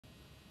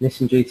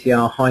Nissan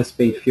GTR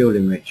high-speed fuel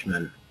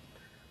enrichment,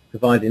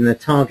 providing a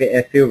target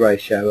air-fuel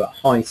ratio at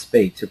high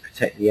speed to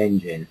protect the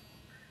engine,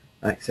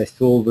 access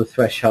to all the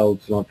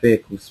thresholds like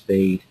vehicle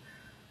speed,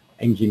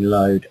 engine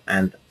load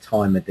and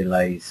timer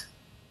delays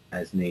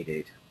as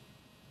needed.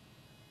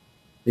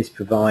 This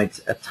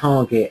provides a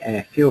target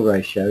air-fuel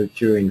ratio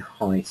during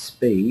high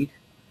speed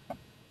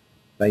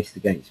based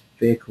against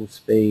vehicle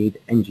speed,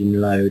 engine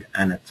load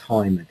and a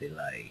timer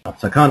delay.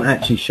 So I can't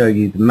actually show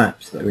you the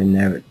maps that are in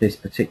there at this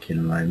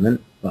particular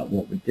moment, but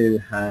what we do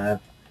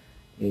have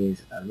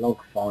is a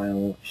log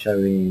file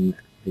showing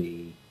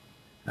the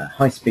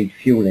high-speed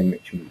fuel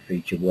enrichment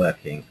feature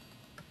working.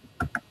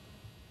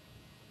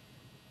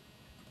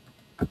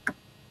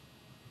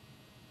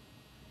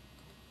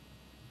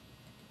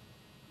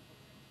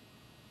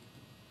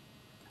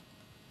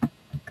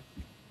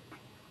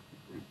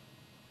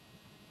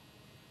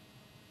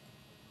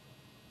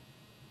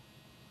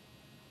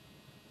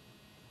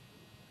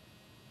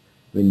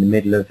 We're in the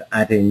middle of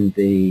adding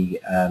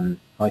the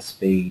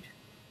high-speed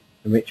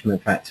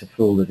enrichment factor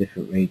for all the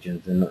different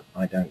regions, and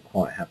I don't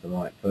quite have the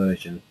right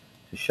version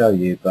to show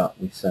you, but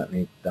we've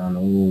certainly done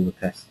all the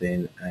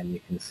testing and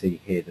you can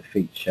see here the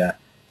feature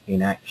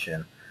in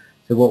action.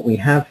 So what we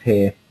have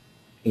here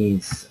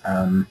is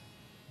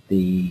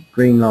the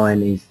green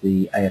line is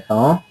the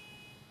AFR,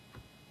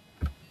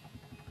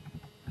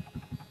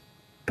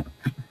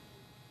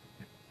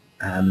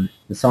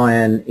 the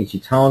cyan is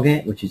your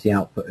target, which is the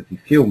output of your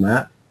fuel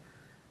map,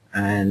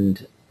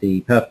 and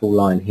the purple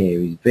line here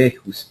is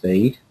vehicle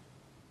speed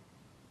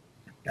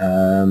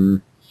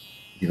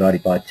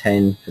divided by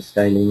 10 for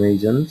scaling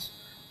reasons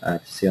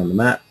to see on the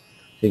map.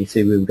 So you can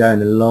see we were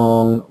going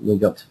along, we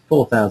got to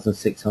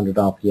 4,600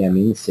 RPM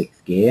in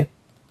 6th gear.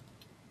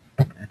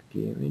 Add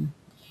gear in.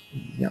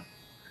 Yep.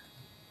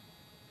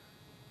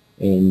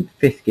 In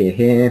 5th gear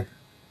here,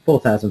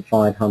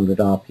 4,500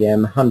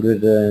 RPM,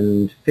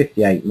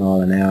 158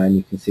 mile an hour, and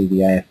you can see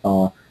the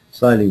AFR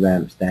slowly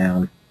ramps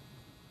down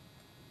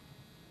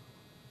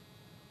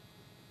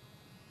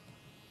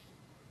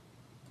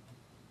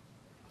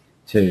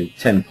to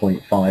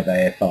 10.5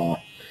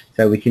 AFR.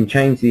 So we can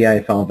change the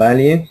AFR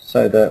value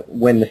so that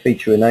when the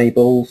feature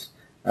enables,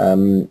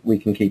 we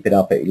can keep it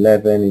up at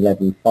 11,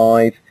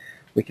 11.5.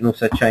 We can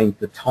also change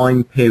the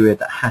time period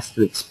that has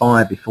to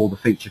expire before the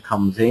feature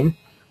comes in.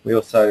 We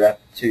also have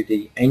to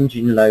the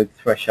engine load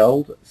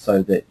threshold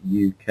so that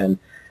you can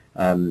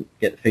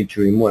get the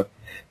feature in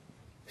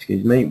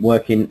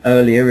working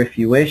earlier if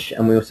you wish,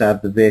 and we also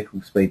have the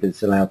vehicle speed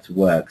that's allowed to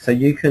work. So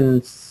you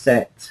can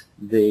set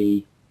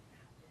the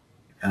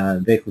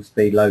vehicle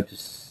speed load to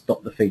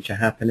stop the feature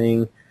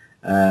happening.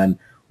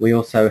 We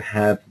also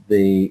have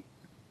the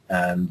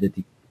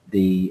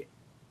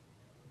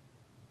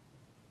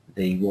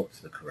what's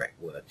the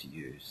correct word to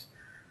use?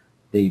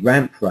 The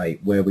ramp rate,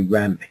 where we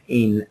ramp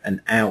in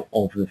and out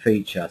of the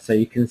feature. So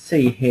you can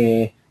see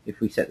here, if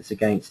we set this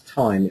against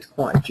time, it's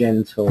quite a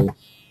gentle.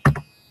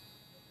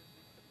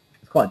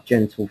 It's quite a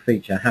gentle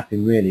feature,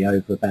 happening really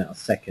over about a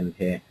second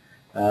here.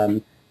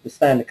 The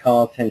standard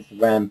car tends to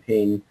ramp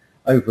in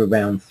over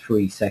around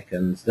 3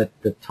 seconds.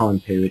 The time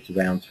period's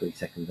around 3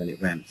 seconds, and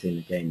it ramps in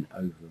again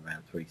over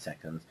around 3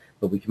 seconds.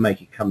 But we can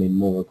make it come in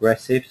more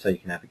aggressive, so you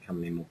can have it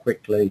come in more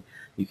quickly.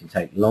 You can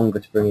take longer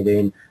to bring it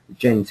in. The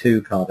Gen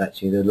 2 cars,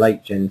 actually, the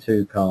late Gen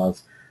 2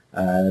 cars,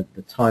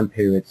 the time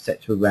period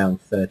set to around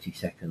 30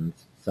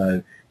 seconds.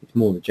 So it's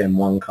more the Gen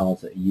 1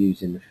 cars that are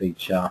using the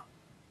feature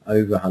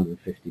over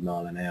 150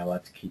 mile an hour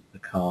to keep the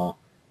car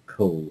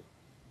cool.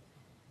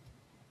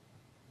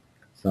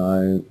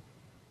 So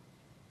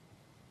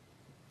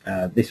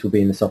this will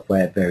be in the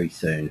software very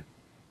soon.